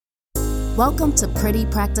Welcome to Pretty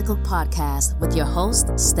Practical Podcast with your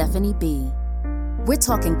host, Stephanie B. We're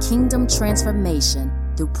talking kingdom transformation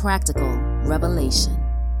through practical revelation.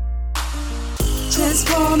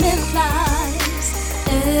 Transforming lives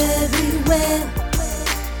everywhere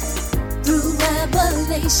through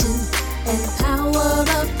revelation and power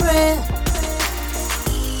of prayer.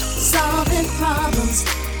 Solving problems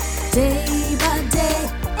day by day,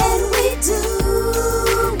 and we do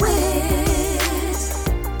it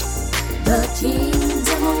the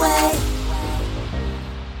kingdom way.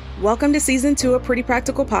 Welcome to Season 2 of Pretty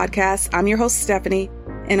Practical Podcast. I'm your host, Stephanie,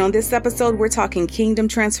 and on this episode, we're talking kingdom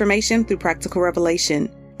transformation through practical revelation.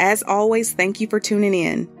 As always, thank you for tuning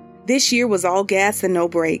in. This year was all gas and no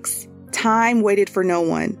brakes. Time waited for no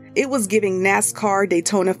one. It was giving NASCAR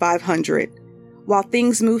Daytona 500. While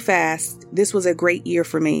things move fast, this was a great year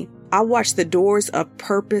for me. I watched the doors of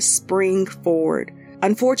purpose spring forward.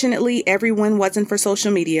 Unfortunately, every win wasn't for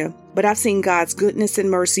social media, but I've seen God's goodness and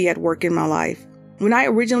mercy at work in my life. When I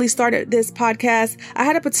originally started this podcast, I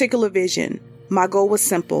had a particular vision. My goal was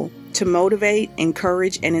simple: to motivate,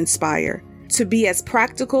 encourage, and inspire, to be as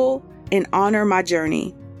practical and honor my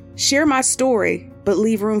journey. Share my story, but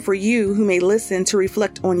leave room for you who may listen to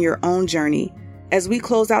reflect on your own journey. As we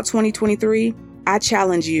close out 2023, I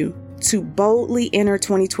challenge you to boldly enter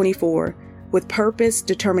 2024 with purpose,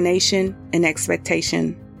 determination, and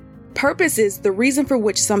expectation. Purpose is the reason for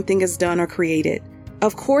which something is done or created.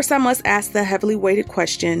 Of course, I must ask the heavily weighted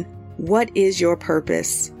question, what is your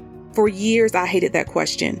purpose? For years, I hated that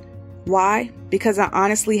question. Why? Because I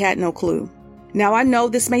honestly had no clue. Now, I know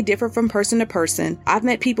this may differ from person to person. I've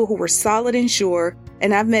met people who were solid and sure,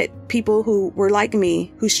 and I've met people who were like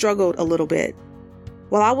me, who struggled a little bit.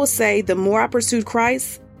 Well, I will say the more I pursued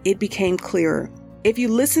Christ, it became clearer. If you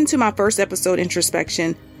listen to my first episode,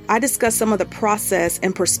 Introspection, I discussed some of the process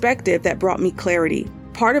and perspective that brought me clarity.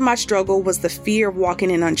 Part of my struggle was the fear of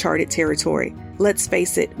walking in uncharted territory. Let's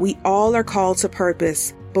face it, we all are called to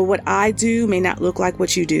purpose, but what I do may not look like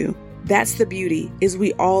what you do. That's the beauty, is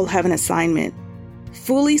we all have an assignment.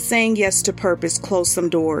 Fully saying yes to purpose closed some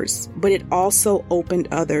doors, but it also opened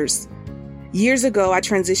others. Years ago, I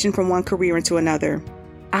transitioned from one career into another.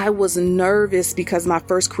 I was nervous because my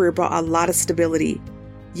first career brought a lot of stability.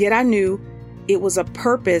 Yet I knew it was a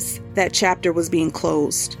purpose that chapter was being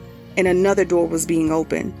closed and another door was being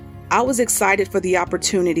opened. I was excited for the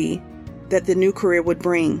opportunity that the new career would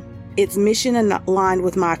bring. Its mission aligned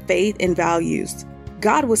with my faith and values.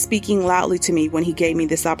 God was speaking loudly to me when he gave me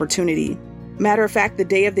this opportunity. Matter of fact, the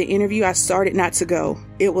day of the interview, I started not to go.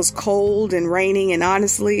 It was cold and raining, and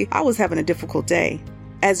honestly, I was having a difficult day.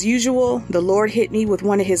 As usual, the Lord hit me with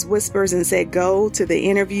one of his whispers and said, go to the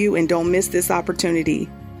interview and don't miss this opportunity.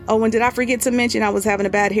 Oh, and did I forget to mention I was having a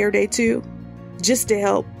bad hair day too? Just to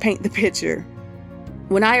help paint the picture.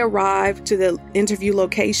 When I arrived to the interview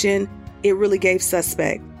location, it really gave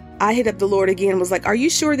suspect. I hit up the Lord again and was like, are you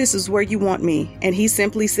sure this is where you want me? And he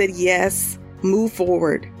simply said, yes, move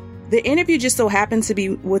forward. The interview just so happened to be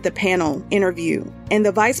with a panel interview, and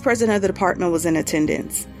the vice president of the department was in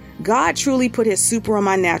attendance. God truly put his super on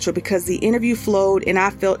my natural because the interview flowed and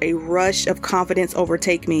I felt a rush of confidence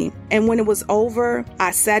overtake me. And when it was over,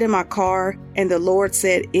 I sat in my car and the Lord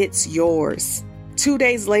said, it's yours. 2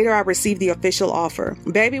 days later, I received the official offer.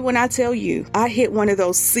 Baby, when I tell you, I hit one of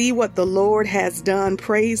those see what the Lord has done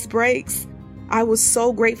praise breaks. I was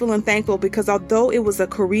so grateful and thankful because although it was a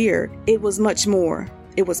career, it was much more.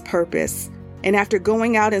 It was purpose. And after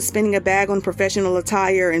going out and spending a bag on professional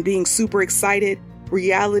attire and being super excited,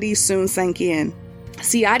 reality soon sank in.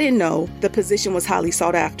 See, I didn't know the position was highly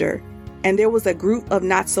sought after, and there was a group of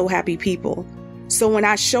not so happy people. So when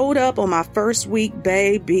I showed up on my first week,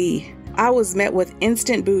 baby, I was met with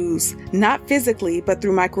instant boos, not physically, but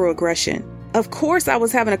through microaggression. Of course, I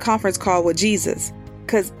was having a conference call with Jesus,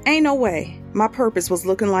 because ain't no way my purpose was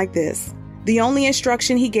looking like this. The only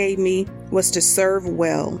instruction he gave me was to serve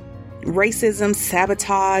well. Racism,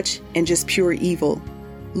 sabotage, and just pure evil.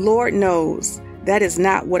 Lord knows that is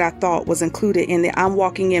not what I thought was included in the I'm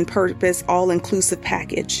walking in purpose all-inclusive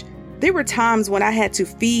package. There were times when I had to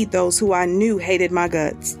feed those who I knew hated my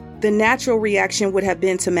guts. The natural reaction would have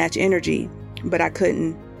been to match energy, but I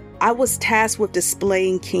couldn't. I was tasked with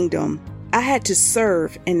displaying kingdom. I had to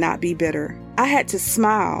serve and not be bitter. I had to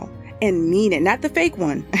smile and mean it, not the fake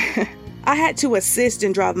one. I had to assist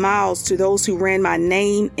and drive miles to those who ran my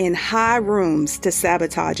name in high rooms to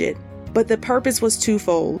sabotage it. But the purpose was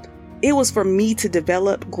twofold. It was for me to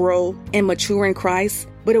develop, grow, and mature in Christ,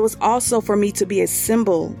 but it was also for me to be a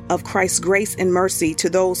symbol of Christ's grace and mercy to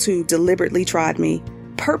those who deliberately tried me.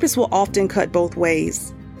 Purpose will often cut both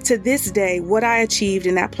ways. To this day, what I achieved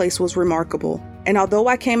in that place was remarkable. And although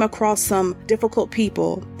I came across some difficult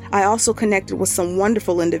people, I also connected with some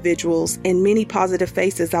wonderful individuals and many positive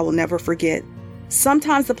faces I will never forget.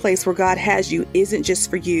 Sometimes the place where God has you isn't just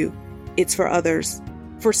for you, it's for others.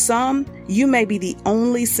 For some, you may be the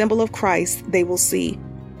only symbol of Christ they will see.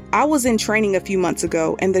 I was in training a few months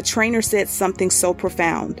ago, and the trainer said something so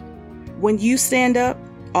profound. When you stand up,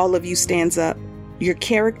 all of you stands up. Your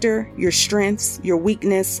character, your strengths, your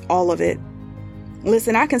weakness, all of it.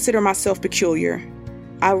 Listen, I consider myself peculiar.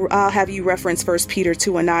 I'll have you reference 1 Peter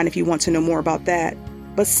 2:9 if you want to know more about that.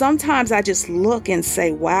 But sometimes I just look and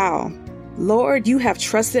say, wow, Lord, you have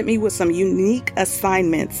trusted me with some unique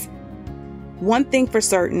assignments. One thing for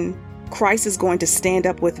certain, Christ is going to stand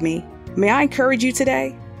up with me. May I encourage you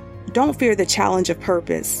today? Don't fear the challenge of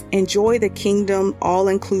purpose. Enjoy the kingdom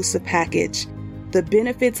all-inclusive package. The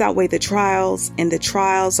benefits outweigh the trials, and the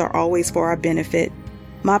trials are always for our benefit.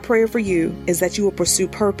 My prayer for you is that you will pursue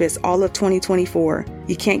purpose all of 2024.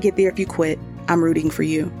 You can't get there if you quit. I'm rooting for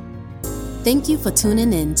you. Thank you for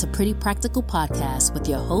tuning in to Pretty Practical Podcast with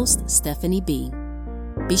your host, Stephanie B.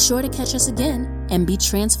 Be sure to catch us again and be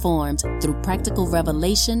transformed through practical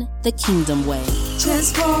revelation, the kingdom way.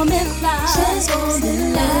 Transforming lives,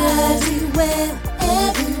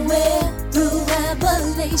 everywhere, through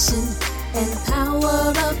revelation and power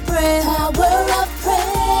of prayer,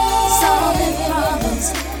 solving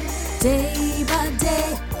problems day by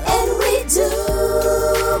day, and we do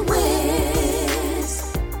it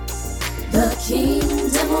the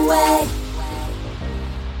kingdom way.